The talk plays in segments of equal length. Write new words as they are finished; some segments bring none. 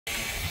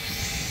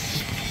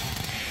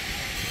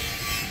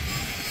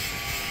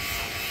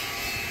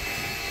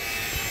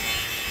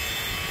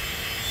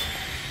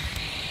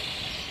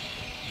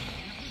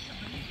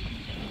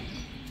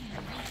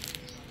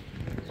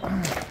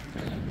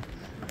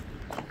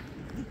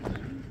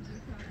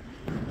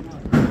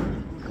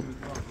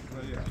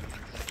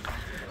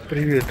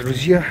Привет,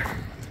 друзья!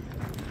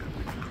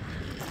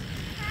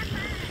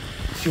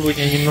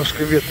 Сегодня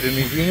немножко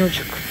ветреный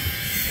денечек.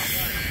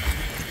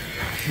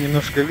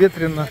 Немножко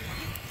ветрено.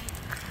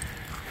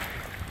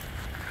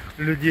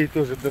 Людей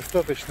тоже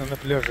достаточно на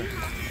пляже.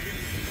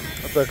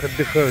 Вот так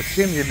отдыхают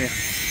семьями.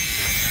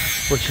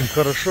 Очень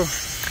хорошо.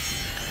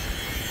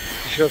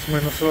 Сейчас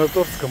мы на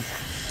Санаторском.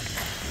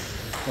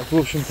 Вот, в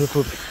общем-то,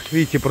 тут,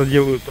 видите,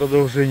 проделывают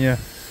продолжение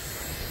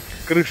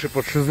крыши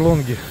под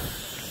шезлонги.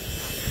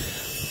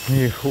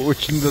 И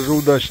очень даже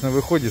удачно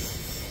выходит.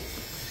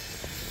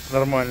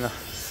 Нормально.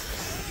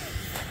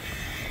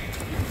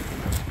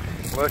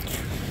 Лаки.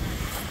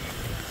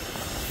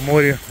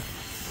 Море.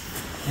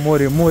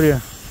 Море,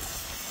 море.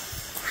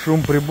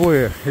 Шум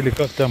прибоя. Или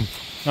как там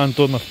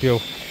Антонов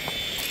пел.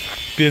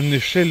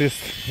 Пенный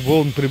шелест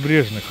волн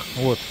прибрежных.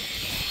 Вот.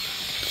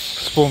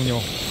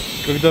 Вспомнил.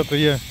 Когда-то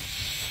я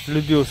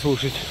любил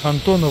слушать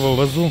Антонова,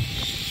 Лозу.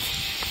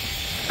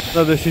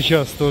 Надо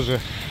сейчас тоже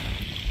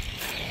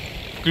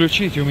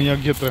включить. У меня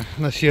где-то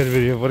на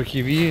сервере в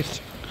архиве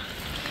есть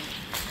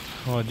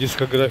вот,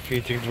 дискография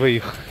этих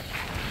двоих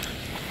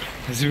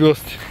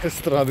звезд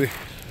эстрады.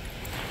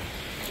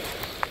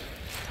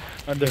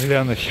 Надо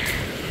глянуть.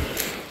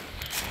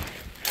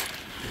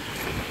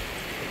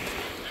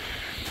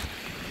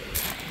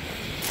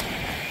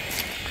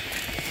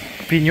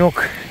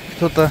 Пенек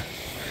кто-то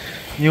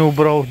не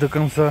убрал до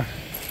конца.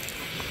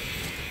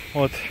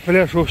 Вот,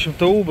 пляж, в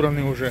общем-то,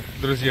 убранный уже,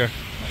 друзья.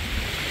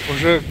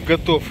 Уже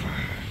готов,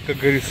 как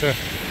говорится,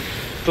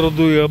 к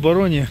труду и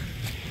обороне.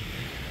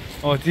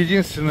 Вот,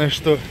 единственное,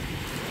 что...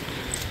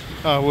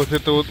 вот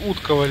это вот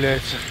утка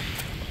валяется.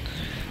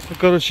 Ну,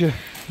 короче,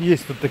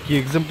 есть тут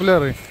такие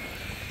экземпляры.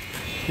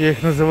 Я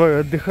их называю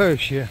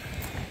отдыхающие.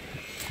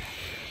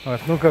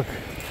 Вот, ну как,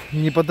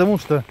 не потому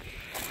что,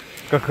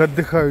 как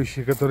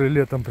отдыхающие, которые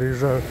летом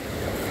приезжают.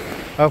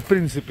 А в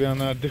принципе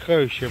она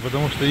отдыхающая,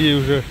 потому что ей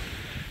уже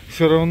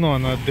все равно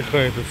она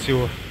отдыхает от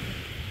всего.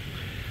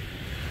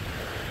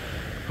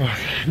 Вот.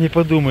 Не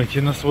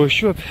подумайте на свой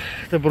счет.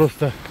 Это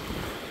просто...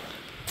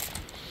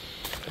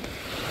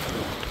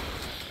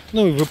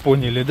 Ну и вы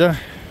поняли, да?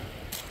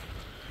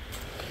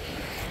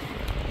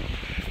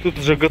 Тут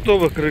уже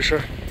готова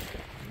крыша.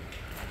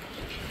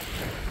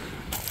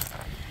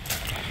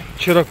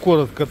 Вчера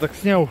коротко так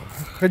снял.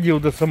 Ходил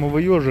до самого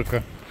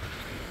ежика.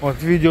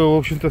 Вот видео, в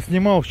общем-то,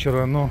 снимал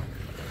вчера, но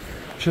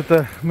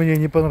что-то мне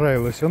не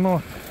понравилось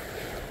оно.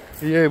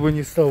 Я его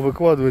не стал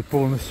выкладывать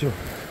полностью.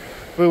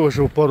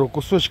 Выложил пару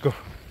кусочков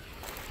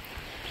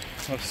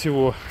от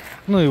всего.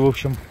 Ну и, в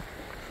общем,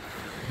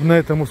 на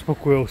этом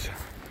успокоился.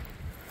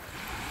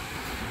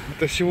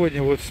 Это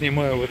сегодня вот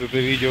снимаю вот это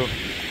видео.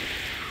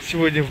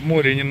 Сегодня в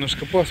море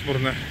немножко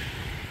пасмурно.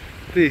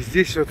 Да и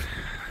здесь вот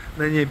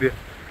на небе,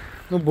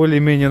 ну,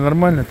 более-менее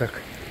нормально так.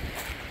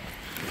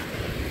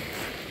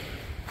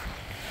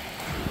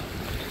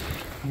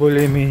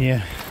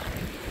 Более-менее.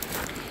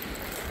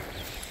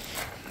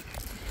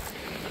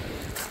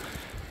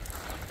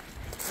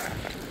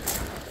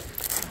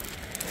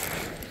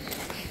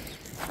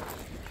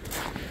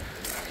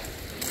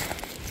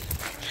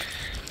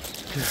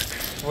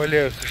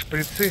 Валяются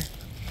шприцы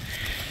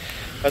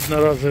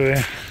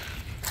одноразовые.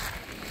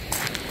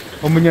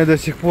 У меня до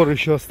сих пор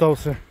еще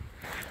остался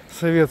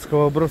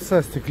советского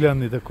образца,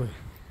 стеклянный такой,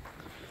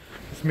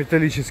 с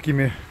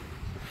металлическими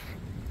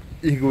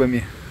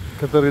иглами,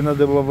 которые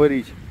надо было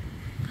варить.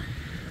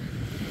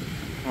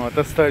 Вот,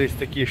 остались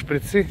такие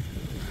шприцы,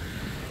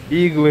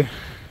 иглы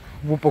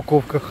в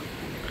упаковках.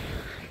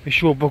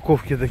 Еще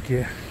упаковки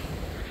такие,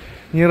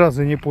 ни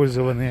разу не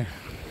пользованные.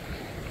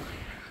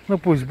 Ну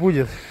пусть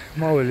будет,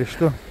 мало ли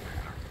что.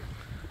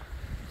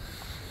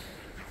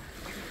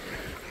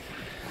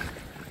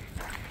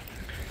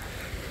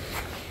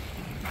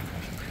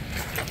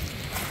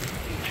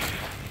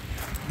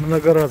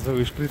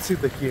 Многоразовые шприцы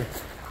такие.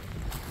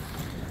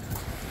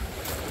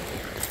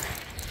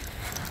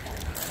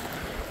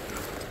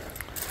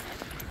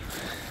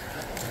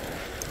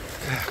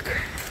 Так.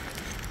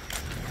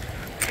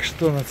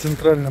 Что на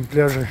центральном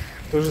пляже?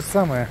 То же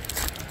самое.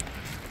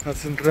 На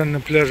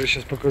центральном пляже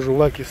сейчас покажу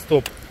Лаки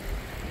Стоп.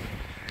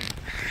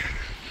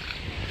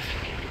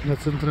 На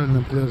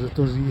центральном пляже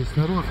тоже есть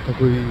народ, как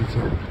вы видите.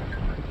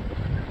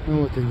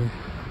 Ну вот они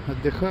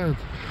отдыхают.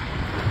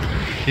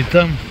 И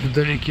там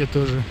вдалеке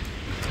тоже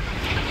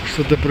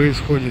что-то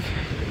происходит.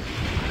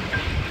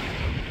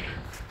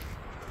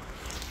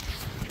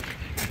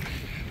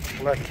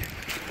 Лаки.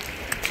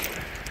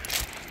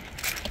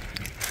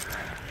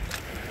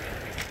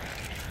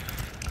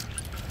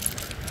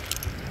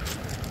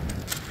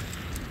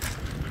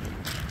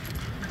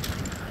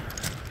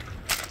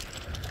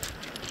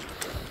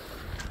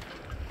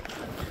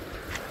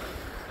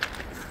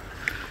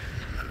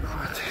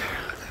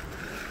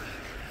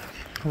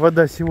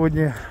 Вода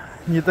сегодня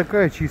не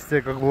такая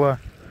чистая, как была,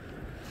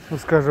 ну,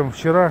 скажем,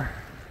 вчера.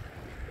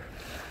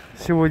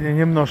 Сегодня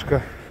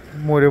немножко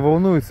море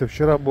волнуется.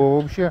 Вчера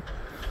было вообще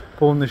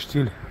полный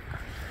штиль.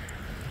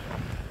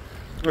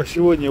 А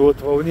сегодня вот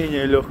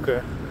волнение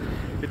легкое.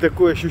 И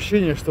такое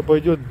ощущение, что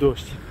пойдет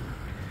дождь.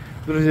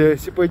 Друзья,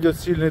 если пойдет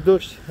сильный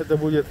дождь, это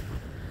будет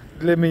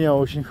для меня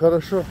очень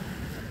хорошо.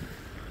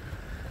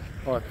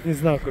 Вот. Не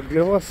знаю, как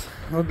для вас,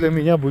 но для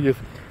меня будет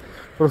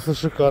просто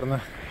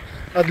шикарно.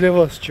 А для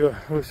вас что?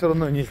 Вы все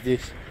равно не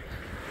здесь.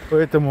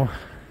 Поэтому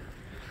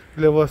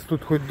для вас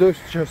тут хоть дождь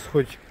сейчас,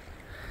 хоть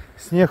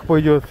снег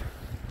пойдет.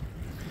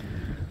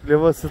 Для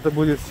вас это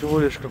будет всего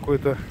лишь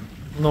какой-то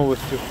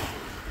новостью.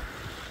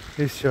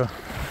 И все.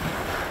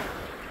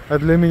 А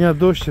для меня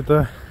дождь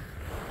это,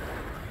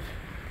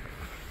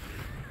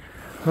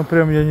 ну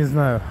прям я не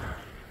знаю,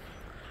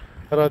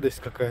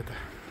 радость какая-то.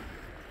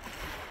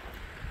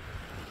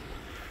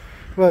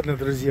 Ладно,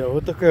 друзья,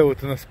 вот такая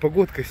вот у нас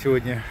погодка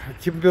сегодня.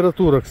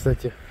 Температура,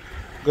 кстати,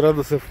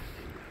 градусов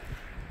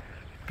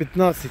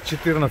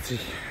 15-14.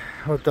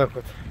 Вот так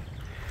вот.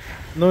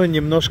 Но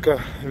немножко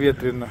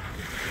ветрено.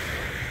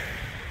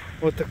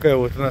 Вот такая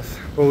вот у нас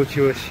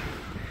получилась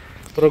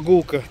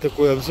прогулка,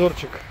 такой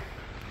обзорчик.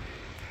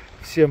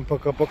 Всем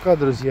пока-пока,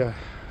 друзья.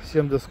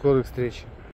 Всем до скорых встреч.